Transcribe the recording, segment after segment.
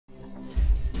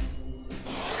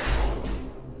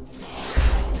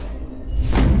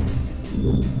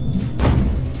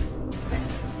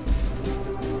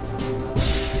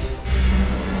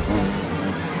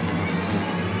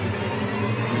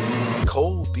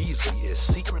Beasley is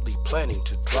secretly planning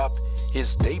to drop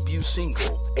his debut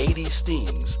single, 80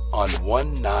 Stings, on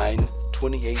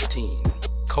 1/9/2018.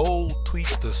 Cole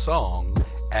tweets the song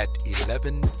at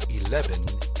 11:11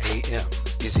 a.m.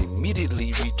 is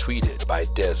immediately retweeted by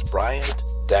Des Bryant,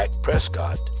 Dak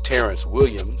Prescott, Terrence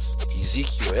Williams,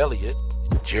 Ezekiel Elliott,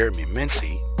 Jeremy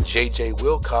Mincey, J.J.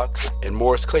 Wilcox, and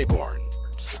Morris Claiborne.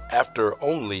 After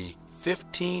only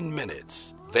 15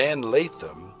 minutes, Van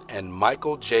Latham and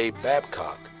Michael J.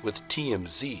 Babcock with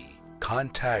TMZ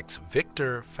contacts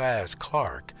Victor Faz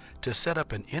Clark to set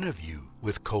up an interview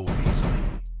with Cole Beasley.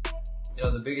 You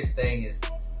know, the biggest thing is,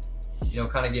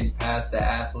 kind of getting past the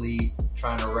athlete,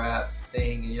 trying to rap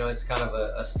thing. It's kind of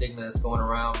a stigma that's going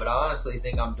around, but I honestly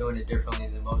think I'm doing it differently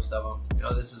than most of them.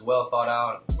 This is well thought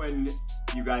out. When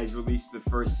you guys released the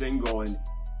first single and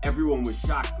everyone was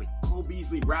shocked, like Cole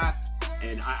Beasley rapped,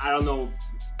 and I don't know,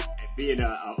 being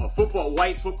a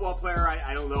white football player,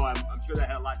 I don't know, I'm sure that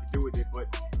had a lot to do with it, but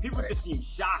people just seemed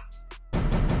shocked.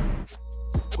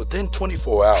 Within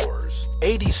 24 hours,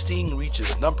 80 Sting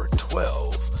reaches number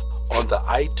 12 on the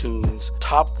iTunes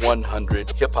Top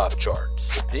 100 hip-hop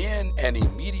charts. Then an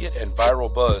immediate and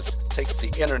viral buzz takes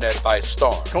the internet by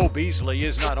storm. Cole Beasley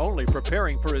is not only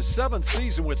preparing for his 7th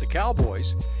season with the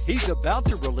Cowboys, he's about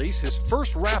to release his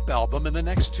first rap album in the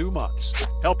next 2 months.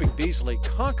 Helping Beasley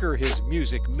conquer his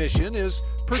music mission is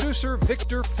producer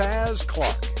Victor Faz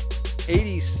Clark.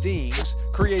 80 Stings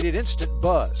created instant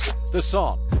buzz. The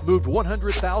song moved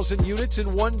 100,000 units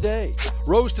in one day,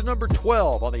 rose to number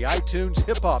 12 on the iTunes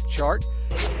hip-hop chart.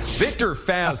 Victor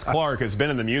Faz Clark has been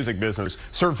in the music business.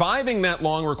 Surviving that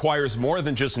long requires more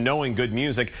than just knowing good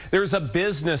music. There's a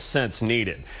business sense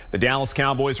needed. The Dallas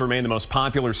Cowboys remain the most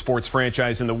popular sports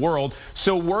franchise in the world,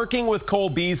 so working with Cole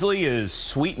Beasley is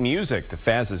sweet music to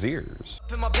Faz's ears.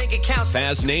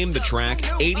 Faz named the track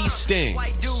 80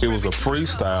 Stings. It was a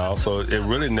freestyle, so it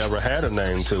really never had a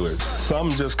name to it.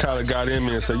 Some just kind of got in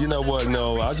me and said, you know what,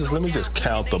 no, let me just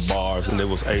count the bars, and it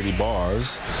was 80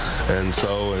 bars. And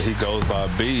so he goes by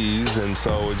B's, and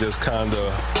so it just kind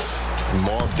of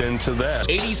morphed into that.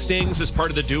 80 Stings is part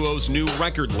of the duo's new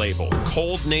record label,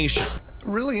 ColdNation.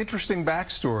 Really interesting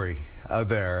backstory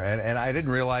there, and I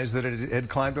didn't realize that it had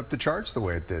climbed up the charts the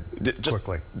way it did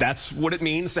quickly. That's what it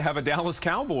means to have a Dallas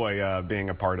Cowboy being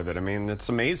a part of it. I mean, it's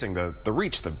amazing the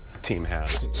reach the team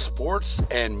has. Sports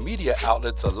and media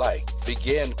outlets alike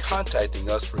began contacting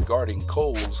us regarding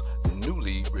Cole's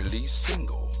newly released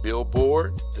single.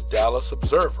 Billboard, The Dallas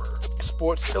Observer,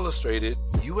 Sports Illustrated,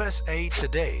 USA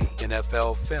Today,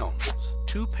 NFL Films,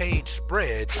 2-page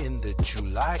spread in the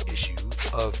July issue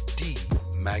of D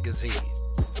Magazine,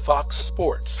 Fox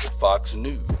Sports, Fox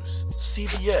News,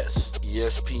 CBS,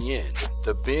 ESPN,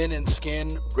 The Ben and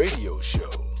Skin Radio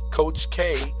Show, Coach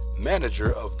K,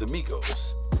 manager of the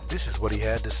Migos. This is what he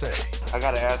had to say. I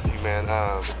gotta ask you, man,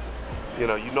 you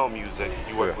know music.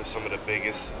 You work with some of the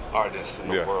biggest artists in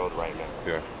the world right now.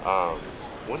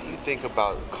 What do you think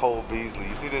about Cole Beasley?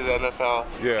 You see this NFL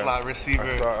slot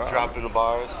receiver dropping the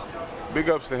bars? Big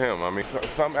ups to him. I mean,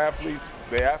 some athletes,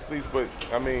 they're athletes, but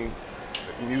I mean,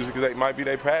 music might be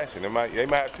their passion. They might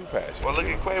have two passions. Well, look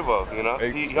at Quavo,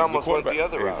 he almost went the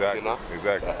other route,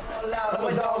 Exactly.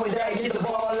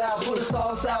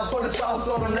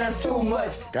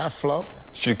 Got flow.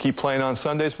 Should you keep playing on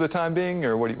Sundays for the time being,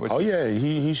 or what? Oh yeah,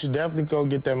 he should definitely go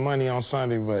get that money on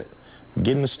Sunday, but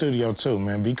get in the studio too,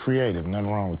 man. Be creative.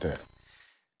 Nothing wrong with that.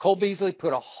 Cole Beasley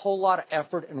put a whole lot of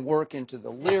effort and work into the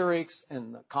lyrics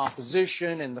and the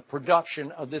composition and the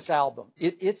production of this album.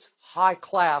 It's high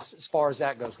class as far as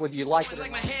that goes, whether you like it or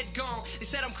not. My head gone. They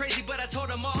said I'm crazy, but I told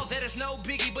them all that it's no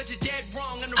biggie, but you're dead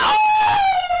wrong.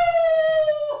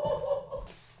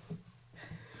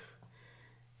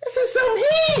 This is some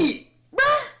heat,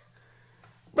 bruh.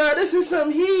 This is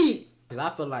some heat. Cause I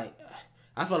feel like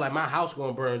my house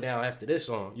gonna burn down after this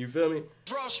song. You feel me?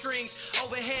 Drawstrings,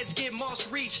 overheads get most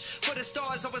reach. For the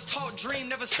stars, I was taught dream,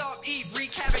 never stop, eat,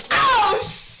 wreak havoc. Oh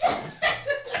shit!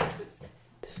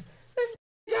 This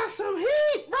got some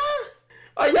heat, bruh.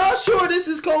 Are y'all sure this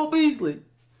is Cole Beasley?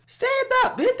 Stand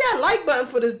up, hit that like button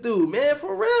for this dude, man,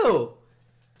 for real.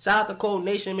 Shout out to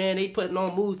ColdNation, man. They putting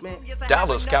on moves, man.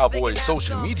 Dallas Cowboys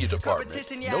social media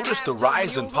department noticed the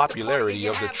rise in popularity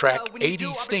of the track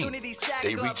 80 Stings.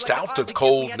 They reached out to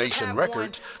ColdNation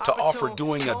Records to offer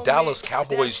doing a Dallas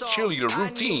Cowboys cheerleader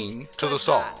routine to the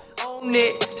song. Own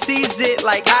it, seize it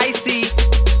like I see.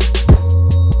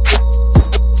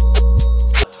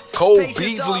 Cole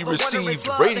Beasley received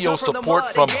radio support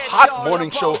from hot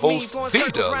morning show host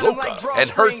Vida Loca and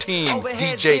her team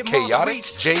DJ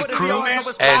Chaotic, J.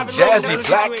 Cruz, and Jazzy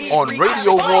Black on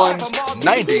Radio 1's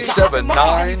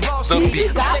 97.9 The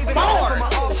Beat.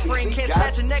 offspring. Can't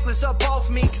snatch a necklace up off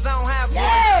me, cause I don't have one.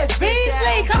 Yes,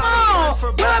 Beasley, come on.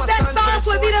 You up that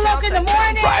song with me to look in the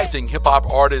morning? Rising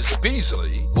hip-hop artist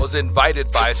Beasley was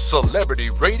invited by celebrity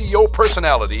radio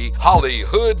personality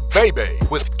Hollywood Baby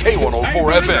with K104 Hey,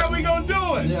 FM. How we gonna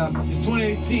do it? Yeah. It's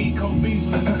 2018, Cold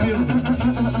Beasley in the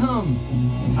building.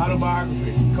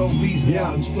 Autobiography, Cold Beasley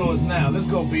out in stores now. Let's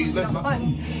go, Beasley. Let's go.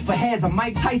 For heads, I'm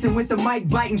Mike Tyson with the mic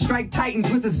biting, strike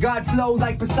titans with his God flow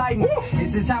like Poseidon.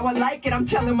 This is how I like it. I'm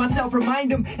telling myself,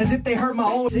 remind them as if they heard my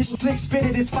old slick spit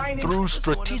at his finest. Through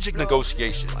strategic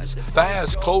negotiations,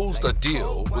 Fazz closed a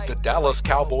deal with the Dallas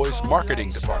Cowboys marketing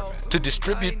department to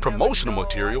distribute promotional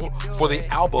material for the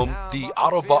album The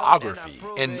Autobiography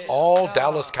in all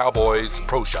Dallas Cowboys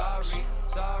pro shops.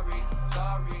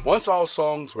 Once all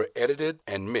songs were edited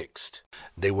and mixed,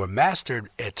 they were mastered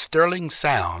at Sterling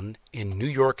Sound in New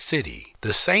York City,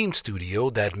 the same studio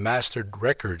that mastered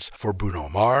records for Bruno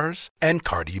Mars and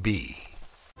Cardi B.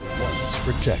 One's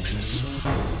for Texas.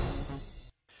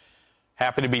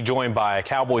 Happy to be joined by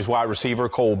Cowboys wide receiver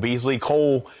Cole Beasley.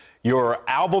 Cole, your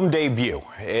album debut,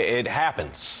 it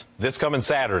happens this coming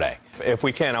Saturday. If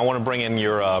we can, I want to bring in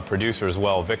your producer as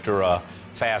well, Victor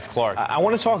Faz Clark. I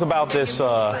want to talk about this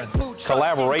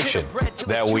collaboration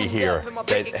that we hear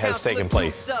that has taken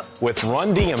place with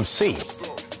Run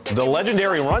DMC. The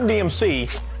legendary Run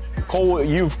DMC. Cole,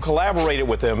 you've collaborated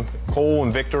with him, Cole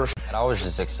and Victor. I was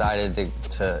just excited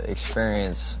to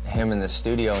experience him in the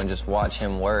studio and just watch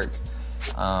him work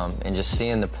and just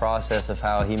seeing the process of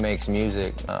how he makes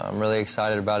music. I'm really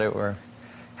excited about it. We're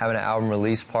having an album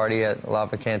release party at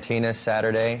Lava Cantina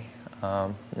Saturday.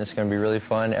 It's going to be really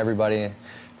fun. Everybody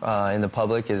in the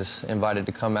public is invited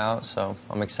to come out, so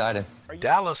I'm excited.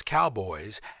 Dallas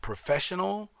Cowboys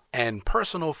professional and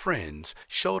personal friends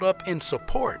showed up in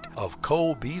support of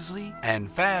Cole Beasley and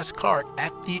Faz Clark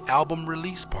at the album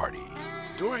release party.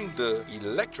 During the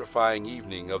electrifying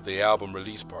evening of the album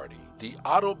release party, the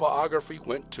autobiography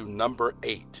went to number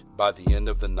 8 by the end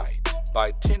of the night.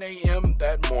 By 10 a.m.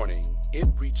 that morning, it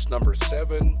reached number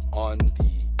 7 on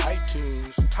the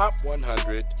iTunes Top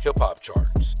 100 hip-hop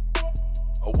charts.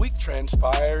 A week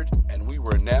transpired, and we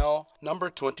were now number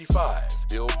 25,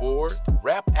 Billboard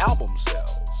Rap Album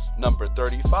Sales, number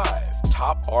 35,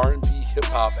 Top R&B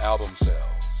Hip-Hop Album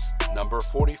Sales, number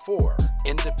 44,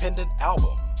 Independent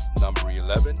Album, number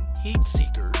 11, Heat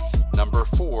Seekers, number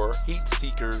 4, Heat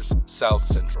Seekers South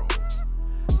Central.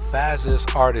 Faz's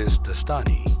artist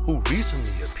Dastani, who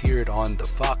recently appeared on the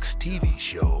Fox TV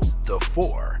show The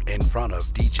Four in front of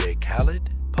DJ Khaled,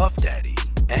 Puff Daddy,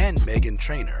 and Meghan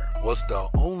Trainor, was the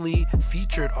only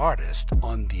featured artist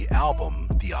on the album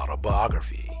The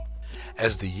Autobiography.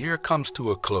 As the year comes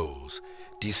to a close,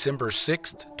 December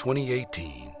 6th,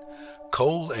 2018,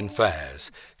 Cole and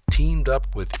Faz teamed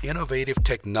up with innovative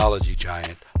technology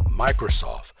giant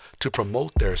Microsoft to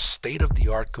promote their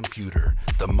state-of-the-art computer,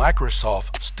 the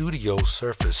Microsoft Studio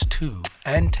Surface 2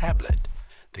 and tablet.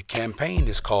 The campaign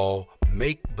is called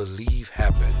Make Believe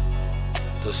Happen.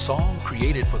 The song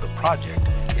created for the project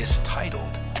is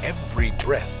titled Every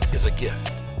Breath is a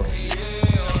Gift.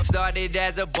 Started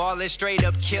as a baller, straight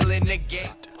up killing the game.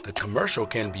 The commercial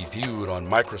can be viewed on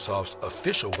Microsoft's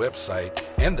official website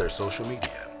and their social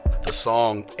media. The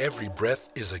song Every Breath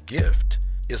is a Gift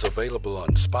is available on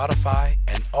Spotify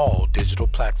and all digital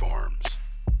platforms.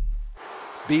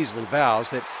 Beasley vows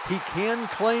that he can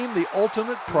claim the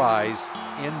ultimate prize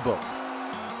in both.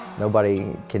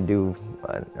 Nobody can do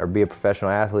or be a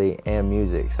professional athlete and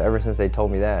music. So ever since they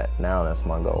told me that, now that's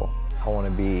my goal. I want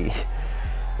to be,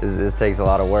 this takes a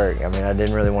lot of work. I mean, I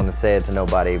didn't really want to say it to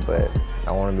nobody, but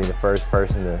I want to be the first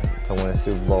person to win a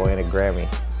Super Bowl and a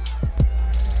Grammy.